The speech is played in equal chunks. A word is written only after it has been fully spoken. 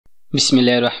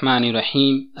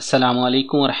बिस्मिल्लाहिर्रहमानिर्रहीम। अस्सलाम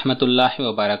वालेकुम रहमतुल्लाहि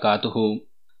व बरकातुहू।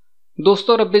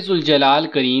 दोस्तों, रब्बिल जलाल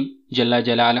करीम जल्ला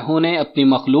जलालहू ने अपनी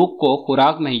मखलूक को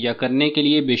खुराक मुहैया करने के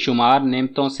लिए बेशुमार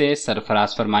नेमतों से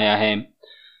सरफराज फरमाया है।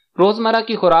 रोज़मर्रा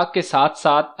की खुराक के साथ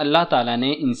साथ अल्लाह ताला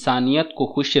ने इंसानियत को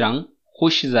खुश रंग,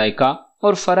 खुश जायका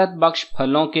और फरत बख्श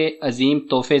फलों के अजीम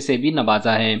तोहफे से भी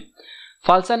नवाजा है।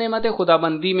 फालसा नेमत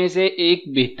खुदाबंदी में से एक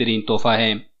बेहतरीन तोहफा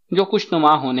है जो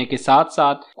खुशनुमा होने के साथ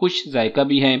साथ खुश जायका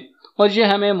भी है, और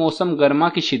यह हमें मौसम गर्मा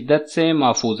की शिद्दत से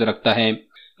महफूज रखता है।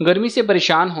 गर्मी से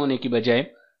परेशान होने की बजाय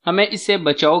हमें इससे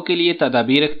बचाव के लिए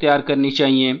तदाबीर इख्तियार करनी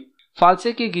चाहिए।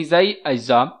 फालसे के ग़िज़ाई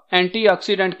अज्जा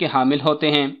एंटीऑक्सीडेंट के हामिल होते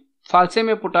हैं। फालसे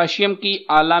में पोटाशियम की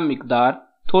आला मिकदार,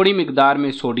 थोड़ी मिकदार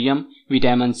में sodium,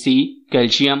 vitamin C,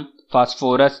 calcium,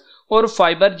 phosphorus और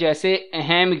फाइबर जैसे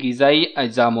अहम ग़िज़ाई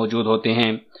अज्जा मौजूद होते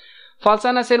हैं।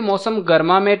 फालसा न सिर्फ मौसम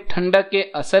गर्मा में ठंडक के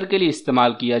असर के लिए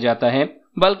इस्तेमाल किया जाता है,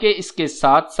 बल्कि इसके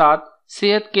साथ साथ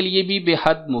सेहत के लिए भी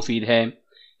बेहद मुफीद है।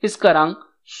 इसका रंग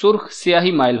सुर्ख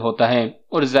स्याही माइल होता है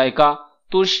और जायका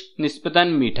तुर्श निस्बतन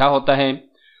मीठा होता है।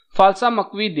 फालसा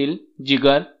मकवी दिल,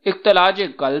 जिगर, इख्तलाज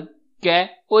कल्ब, कै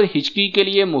और हिचकी के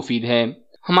लिए मुफीद है।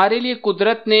 हमारे लिए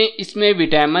कुदरत ने इसमें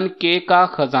विटामिन के का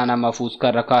खजाना महफूज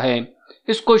कर रखा है।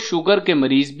 इसको शुगर के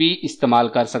मरीज भी इस्तेमाल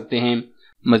कर सकते हैं।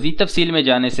 मजीद तफसील में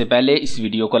जाने से पहले इस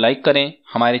वीडियो को लाइक करें,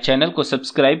 हमारे चैनल को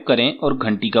सब्सक्राइब करें और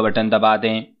घंटी का बटन दबा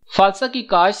दें। फालसा की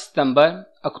काश्त सितंबर,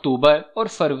 अक्टूबर और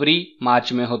फरवरी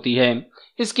मार्च में होती है।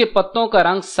 इसके पत्तों का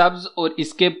रंग सब्ज और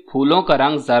इसके फूलों का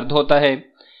रंग जर्द होता है।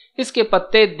 इसके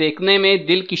पत्ते देखने में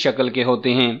दिल की शक्ल के होते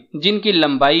हैं, जिनकी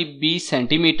लंबाई 20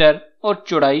 सेंटीमीटर और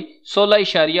चौड़ाई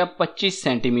 16.25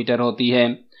 सेंटीमीटर होती है।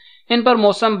 इन पर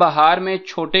मौसम बहार में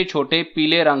छोटे छोटे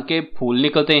पीले रंग के फूल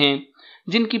निकलते हैं,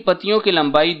 जिनकी पत्तियों की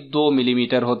लंबाई 2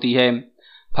 मिलीमीटर होती है।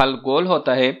 फल गोल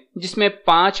होता है, जिसमें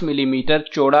 5 मिलीमीटर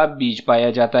चौड़ा बीज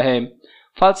पाया जाता है।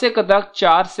 फालसे का दरख्त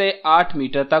 4 से 8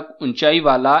 मीटर तक ऊंचाई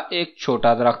वाला एक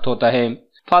छोटा दरख्त होता है।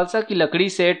 फालसा की लकड़ी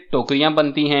से टोकरियां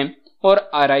बनती हैं और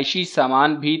आराइशी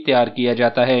सामान भी तैयार किया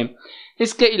जाता है।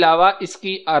 इसके अलावा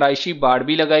इसकी आराइशी बाड़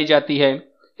भी लगाई जाती है।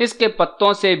 इसके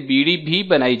पत्तों से बीड़ी भी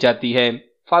बनाई जाती है।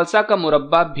 फालसा का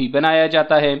मुरब्बा भी बनाया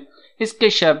जाता है। इसके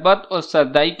शरबत और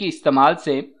सरदाई की इस्तेमाल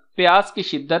से प्यास की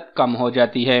शिद्दत कम हो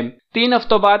जाती है। 3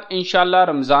 हफ्तों बाद इंशाल्लाह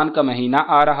रमजान का महीना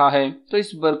आ रहा है, तो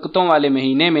इस बरकतों वाले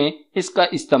महीने में इसका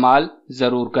इस्तेमाल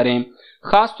जरूर करें।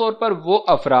 खास तौर पर वो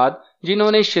अफराद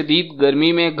जिन्होंने शदीद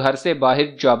गर्मी में घर से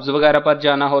बाहर जॉब्स वगैरह पर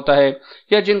जाना होता है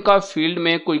या जिनका फील्ड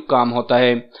में कोई काम होता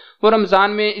है, वो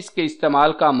रमजान में इसके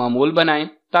इस्तेमाल का मामूल बनाएं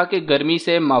ताकि गर्मी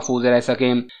से महफूज रह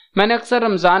सकें। मैंने अक्सर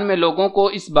रमजान में लोगों को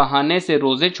इस बहाने से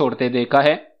रोजे छोड़ते देखा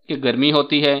है कि गर्मी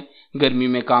होती है, गर्मी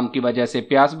में काम की वजह से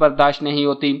प्यास बर्दाश्त नहीं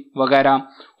होती वगैरह,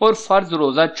 और फर्ज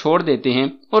रोजा छोड़ देते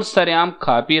हैं और सरेआम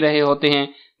खा पी रहे होते हैं,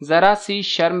 जरा सी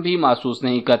शर्म भी महसूस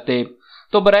नहीं करते।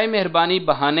 तो बराए मेहरबानी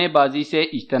बहानेबाजी से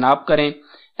इज्तनाब करें।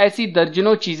 ऐसी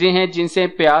दर्जनों चीजें हैं जिनसे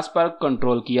प्यास पर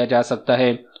कंट्रोल किया जा सकता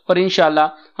है, और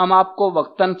इंशाल्लाह हम आपको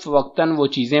वक्तन फवक्तन वो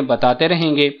चीजें बताते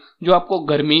रहेंगे जो आपको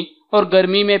गर्मी और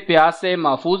गर्मी में प्यास से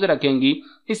महफूज रखेंगी।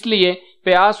 इसलिए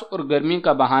प्यास और गर्मी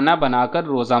का बहाना बनाकर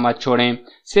रोजा मत छोड़ें।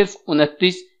 सिर्फ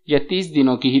 29 या 30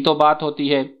 दिनों की ही तो बात होती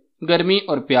है। गर्मी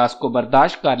और प्यास को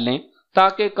बर्दाश्त कर लें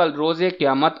ताकि कल रोजे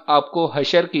क़यामत आपको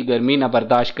हशर की गर्मी न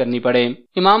बर्दाश्त करनी पड़े।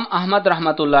 इमाम अहमद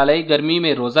रहमतुल्लाह अलैह गर्मी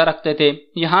में रोजा रखते थे,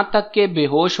 यहाँ तक के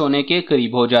बेहोश होने के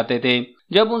करीब हो जाते थे।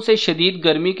 जब उनसे शदीद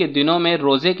गर्मी के दिनों में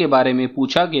रोजे के बारे में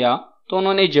पूछा गया तो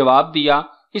उन्होंने जवाब दिया,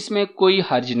 इसमें कोई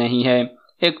हर्ज नहीं है।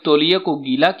 एक तौलिए को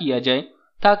गीला किया जाए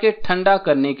ताकि ठंडा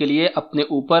करने के लिए अपने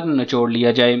ऊपर निचोड़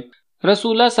लिया जाए।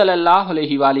 रसूलुल्लाह सल्लल्लाहु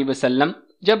अलैहि वसल्लम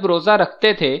जब रोजा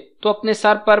रखते थे तो अपने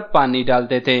सर पर पानी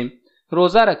डालते थे।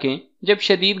 रोजा रखें, जब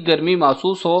शदीद गर्मी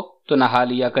महसूस हो तो नहा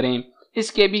लिया करें।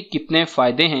 इसके भी कितने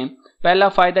फायदे हैं। पहला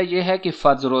फायदा यह है कि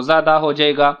फर्ज रोजा अदा हो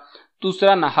जाएगा।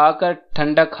 दूसरा, नहाकर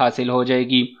ठंडक हासिल हो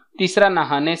जाएगी। तीसरा,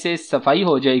 नहाने से सफाई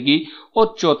हो जाएगी।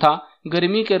 और चौथा,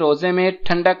 गर्मी के रोजे में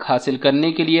ठंडक हासिल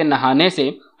करने के लिए नहाने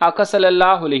से आका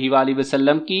सल्लल्लाहु अलैहि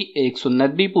वसल्लम की एक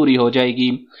सुन्नत भी पूरी हो जाएगी।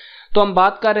 तो हम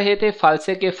बात कर रहे थे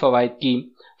फालसे के फवाइद की।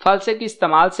 फालसे के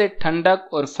इस्तेमाल से ठंडक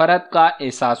और फरत का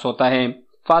एहसास होता है।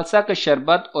 फालसा का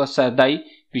शरबत और सरदाई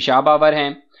पेशाब आवर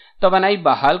है, तवानाई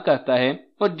बहाल करता है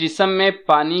और जिस्म में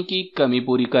पानी की कमी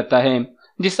पूरी करता है।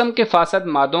 जिस्म के फासद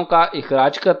मादों का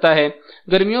इखराज करता है।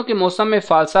 गर्मियों के मौसम में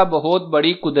फालसा बहुत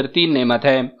बड़ी कुदरती नेमत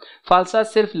है। फालसा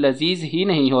सिर्फ लजीज ही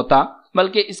नहीं होता,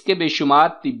 बल्कि इसके बेशुमार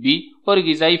तिब्बी और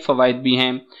ग़िज़ाई फ़वाइद भी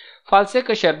हैं। फालसे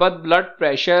का शरबत ब्लड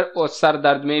प्रेशर और सर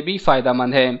दर्द में भी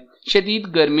फ़ायदेमंद है। शदीद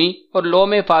गर्मी और लो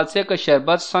में फालसे का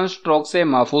शरबत सन स्ट्रोक से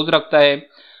महफूज रखता है।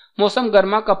 मौसम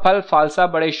गर्मा का फल फालसा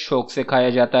बड़े शौक से खाया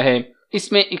जाता है।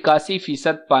 इसमें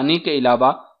 81% पानी के अलावा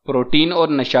پروٹین اور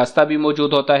نشاستہ بھی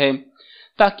موجود ہوتا ہے۔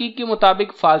 تحقیق کے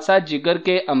مطابق فالسا جگر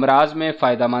کے امراض میں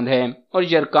فائدہ مند ہے اور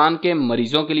یرقان کے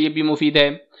مریضوں کے لیے بھی مفید ہے۔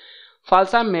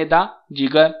 فالسا معدہ،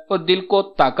 جگر اور دل کو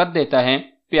طاقت دیتا ہے،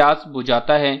 پیاس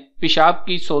بجھاتا ہے، پیشاب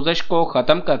کی سوزش کو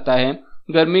ختم کرتا ہے،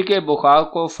 گرمی کے بخار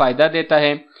کو فائدہ دیتا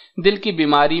ہے، دل کی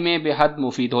بیماری میں بے حد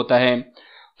مفید ہوتا ہے۔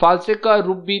 فالسے کا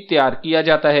رب بھی تیار کیا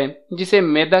جاتا ہے جسے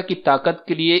معدہ کی طاقت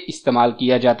کے لیے استعمال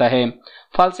کیا جاتا ہے۔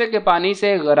 فالسے کے پانی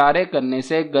سے غرارے کرنے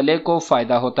سے گلے کو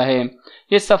فائدہ ہوتا ہے۔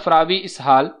 یہ صفراوی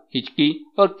اسہال، ہچکی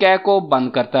اور قے کو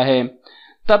بند کرتا ہے۔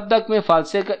 تب تک میں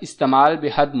فالسے کا استعمال بے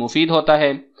حد مفید ہوتا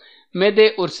ہے۔ معدے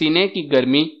اور سینے کی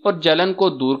گرمی اور جلن کو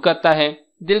دور کرتا ہے،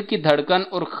 دل کی دھڑکن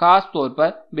اور خاص طور پر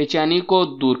بے چینی کو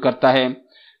دور کرتا ہے۔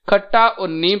 کھٹا اور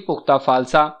نیم پختہ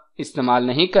فالسا استعمال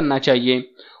نہیں کرنا چاہیے۔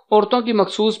 عورتوں کی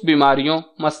مخصوص بیماریوں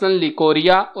مثلاً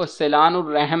لیکوریا اور سیلان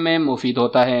الرحم میں مفید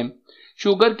ہوتا ہے۔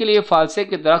 شوگر کے لیے فالسے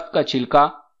کے درخت کا چھلکا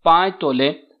 5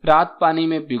 تولے رات پانی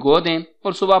میں بھگو دیں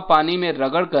اور صبح پانی میں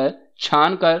رگڑ کر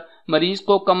چھان کر مریض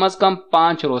کو کم از کم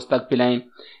 5 روز تک پلائیں۔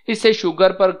 اس سے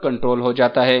شوگر پر کنٹرول ہو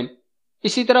جاتا ہے۔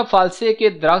 اسی طرح فالسے کے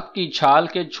درخت کی چھال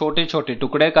کے چھوٹے چھوٹے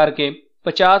ٹکڑے کر کے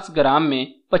 50 گرام میں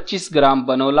 25 گرام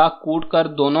بنولا کوٹ کر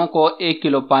دونوں کو 1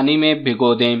 کلو پانی میں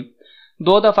بھگو دیں۔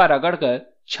 2 دفعہ رگڑ کر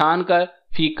چھان کر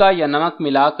پھیکا یا نمک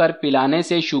ملا کر پلانے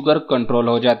سے شوگر کنٹرول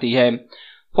ہو جاتی ہے۔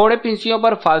 پھوڑے پنسیوں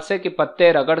پر فالسے کے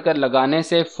پتے رگڑ کر لگانے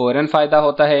سے فوراً فائدہ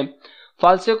ہوتا ہے۔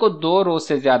 فالسے کو 2 روز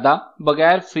سے زیادہ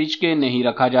بغیر فریج کے نہیں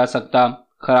رکھا جا سکتا،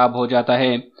 خراب ہو جاتا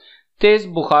ہے۔ تیز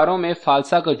بخاروں میں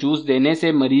فالسا کا جوس دینے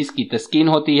سے مریض کی تسکین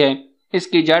ہوتی ہے۔ اس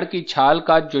کی جڑ کی چھال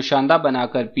کا جوشاندہ بنا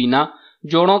کر پینا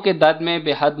جوڑوں کے درد میں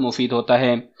بے حد مفید ہوتا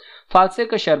ہے۔ فالسے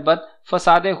کا شربت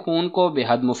فساد خون کو بے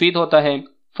حد مفید ہوتا ہے۔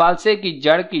 فالسے کی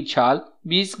جڑ کی چھال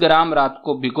 20 گرام رات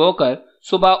کو بھگو کر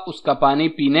صبح اس کا پانی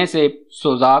پینے سے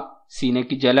سوزاک، سینے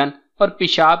کی جلن اور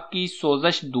پیشاب کی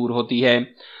سوزش دور ہوتی ہے۔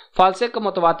 فالسے کا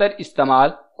متواتر استعمال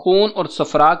خون اور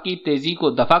صفرا کی تیزی کو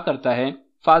دفع کرتا ہے۔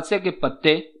 فالسے کے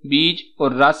پتے، بیج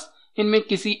اور رس، ان میں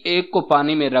کسی ایک کو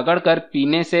پانی میں رگڑ کر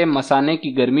پینے سے مثانے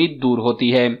کی گرمی دور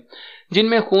ہوتی ہے۔ جن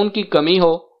میں خون کی کمی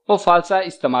ہو وہ فالسا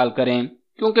استعمال کریں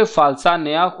کیونکہ فالسا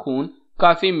نیا خون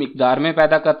کافی مقدار میں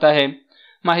پیدا کرتا ہے۔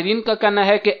 ماہرین کا کہنا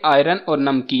ہے کہ آئرن اور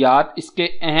نمکیات اس کے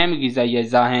اہم غذائی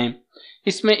اجزاء ہیں۔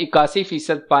 اس میں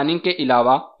 81% پانی کے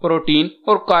علاوہ پروٹین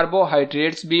اور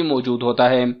کاربوہائیڈریٹس بھی موجود ہوتا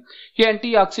ہے۔ یہ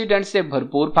اینٹی آکسیڈنٹ سے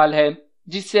بھرپور پھل ہے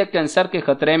جس سے کینسر کے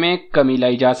خطرے میں کمی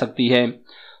لائی جا سکتی ہے۔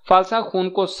 فالسا خون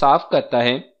کو صاف کرتا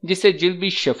ہے جس سے جلد بھی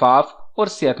شفاف اور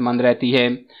صحت مند رہتی ہے۔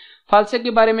 فالسے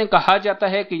کے بارے میں کہا جاتا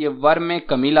ہے کہ یہ ورم میں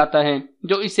کمی لاتا ہے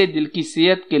جو اسے دل کی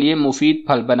صحت کے لیے مفید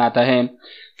پھل بناتا ہے۔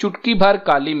 چٹکی بھر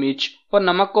کالی مرچ اور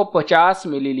نمک کو 50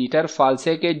 ملی لیٹر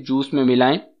فالسے کے جوس میں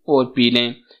ملائیں اور پی لیں۔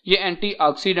 یہ اینٹی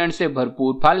آکسیڈنٹ سے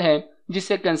بھرپور پھل ہے جس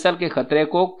سے کینسر کے خطرے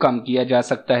کو کم کیا جا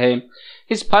سکتا ہے۔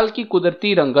 اس پھل کی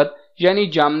قدرتی رنگت یعنی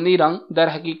جامنی رنگ در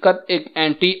حقیقت ایک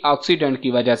اینٹی آکسیڈنٹ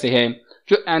کی وجہ سے ہے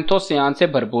جو اینتھوسیان سے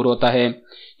بھرپور ہوتا ہے۔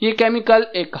 یہ کیمیکل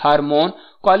ایک ہارمون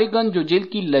کولیگن جو جلد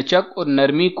کی لچک اور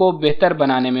نرمی کو بہتر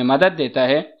بنانے میں مدد دیتا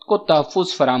ہے کو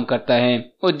تحفظ فراہم کرتا ہے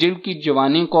اور جلد کی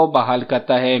جوانی کو بحال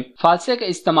کرتا ہے۔ فالسے کا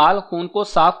استعمال خون کو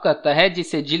صاف کرتا ہے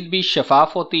جس سے جلد بھی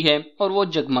شفاف ہوتی ہے اور وہ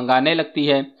جگمگانے لگتی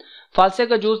ہے۔ فالسے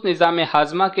کا جوس نظام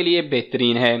ہاضمہ کے لیے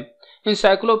بہترین ہے۔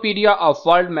 Encyclopedia of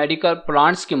world medical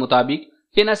plants کے مطابق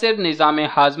یہ نہ صرف نظام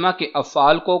ہاضمہ کے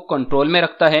افعال کو کنٹرول میں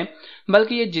رکھتا ہے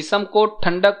بلکہ یہ جسم کو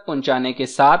ٹھنڈک پہنچانے کے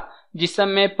ساتھ جسم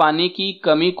میں پانی کی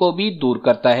کمی کو بھی دور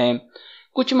کرتا ہے۔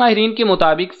 کچھ ماہرین کے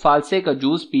مطابق فالسے کا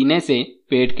جوس پینے سے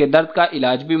پیٹ کے درد کا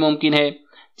علاج بھی ممکن ہے،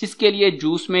 جس کے لیے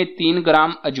جوس میں 3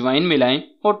 گرام اجوائن ملائیں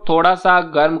اور تھوڑا سا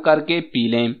گرم کر کے پی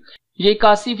لیں۔ یہ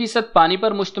 81% پانی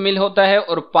پر مشتمل ہوتا ہے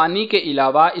اور پانی کے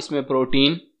علاوہ اس میں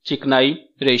پروٹین، چکنائی،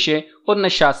 ریشے اور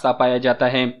نشاستہ پایا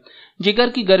جاتا ہے۔ جگر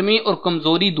کی گرمی اور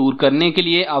کمزوری دور کرنے کے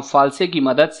لیے آپ فالسے کی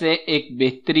مدد سے ایک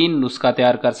بہترین نسخہ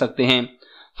تیار کر سکتے ہیں۔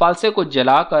 فالسے کو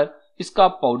جلا کر اس کا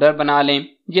پاؤڈر بنا لیں،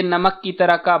 یہ نمک کی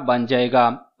طرح کا بن جائے گا۔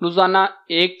 روزانہ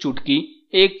 1 چٹکی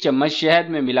 1 چمچ شہد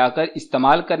میں ملا کر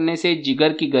استعمال کرنے سے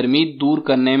جگر کی گرمی دور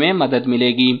کرنے میں مدد ملے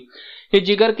گی۔ یہ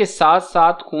جگر کے ساتھ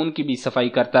ساتھ خون کی بھی صفائی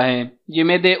کرتا ہے۔ یہ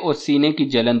معدے اور سینے کی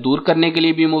جلن دور کرنے کے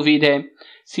لیے بھی مفید ہے۔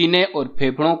 سینے اور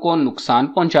پھیپھڑوں کو نقصان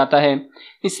پہنچاتا ہے،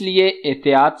 اس لیے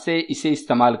احتیاط سے اسے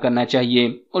استعمال کرنا چاہیے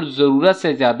اور ضرورت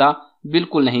سے زیادہ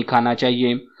بالکل نہیں کھانا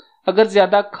چاہیے۔ اگر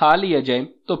زیادہ کھا لیا جائے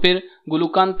تو پھر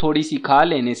گلوکان تھوڑی سی کھا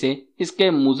لینے سے اس کے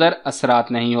مضر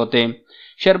اثرات نہیں ہوتے۔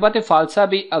 شربت فالسا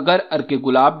بھی اگر ارک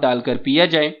گلاب ڈال کر پیا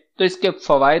جائے تو اس کے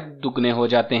فوائد دگنے ہو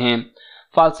جاتے ہیں۔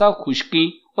 فالسا خشکی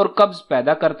اور قبض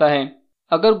پیدا کرتا ہے۔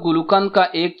 اگر گلوکان کا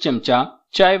 1 چمچہ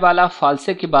چائے والا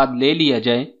فالسے کے بعد لے لیا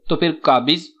جائے تو پھر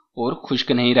قابض اور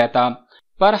خشک نہیں رہتا۔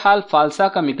 بہرحال فالسا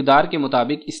کا مقدار کے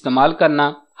مطابق استعمال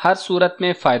کرنا ہر صورت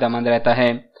میں فائدہ مند رہتا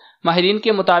ہے۔ ماہرین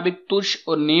کے مطابق ترش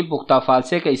اور نیم پختہ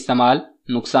فالسے کا استعمال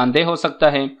نقصان دہ ہو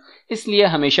سکتا ہے، اس لیے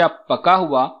ہمیشہ پکا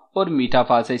ہوا اور میٹھا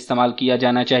فالسا استعمال کیا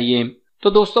جانا چاہیے۔ تو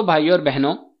دوستو، بھائیو اور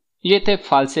بہنوں، یہ تھے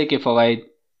فالسے کے فوائد۔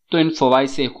 تو ان فوائد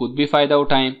سے خود بھی فائدہ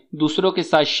اٹھائیں، دوسروں کے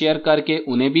ساتھ شیئر کر کے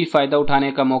انہیں بھی فائدہ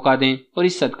اٹھانے کا موقع دیں اور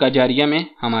اس صدقہ جاریہ میں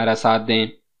ہمارا ساتھ دیں۔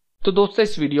 تو دوستو،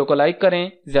 اس ویڈیو کو لائک کریں،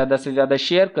 زیادہ سے زیادہ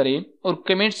شیئر کریں اور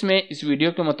کمنٹس میں اس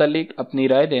ویڈیو کے متعلق اپنی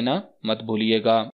رائے دینا مت بھولیے گا۔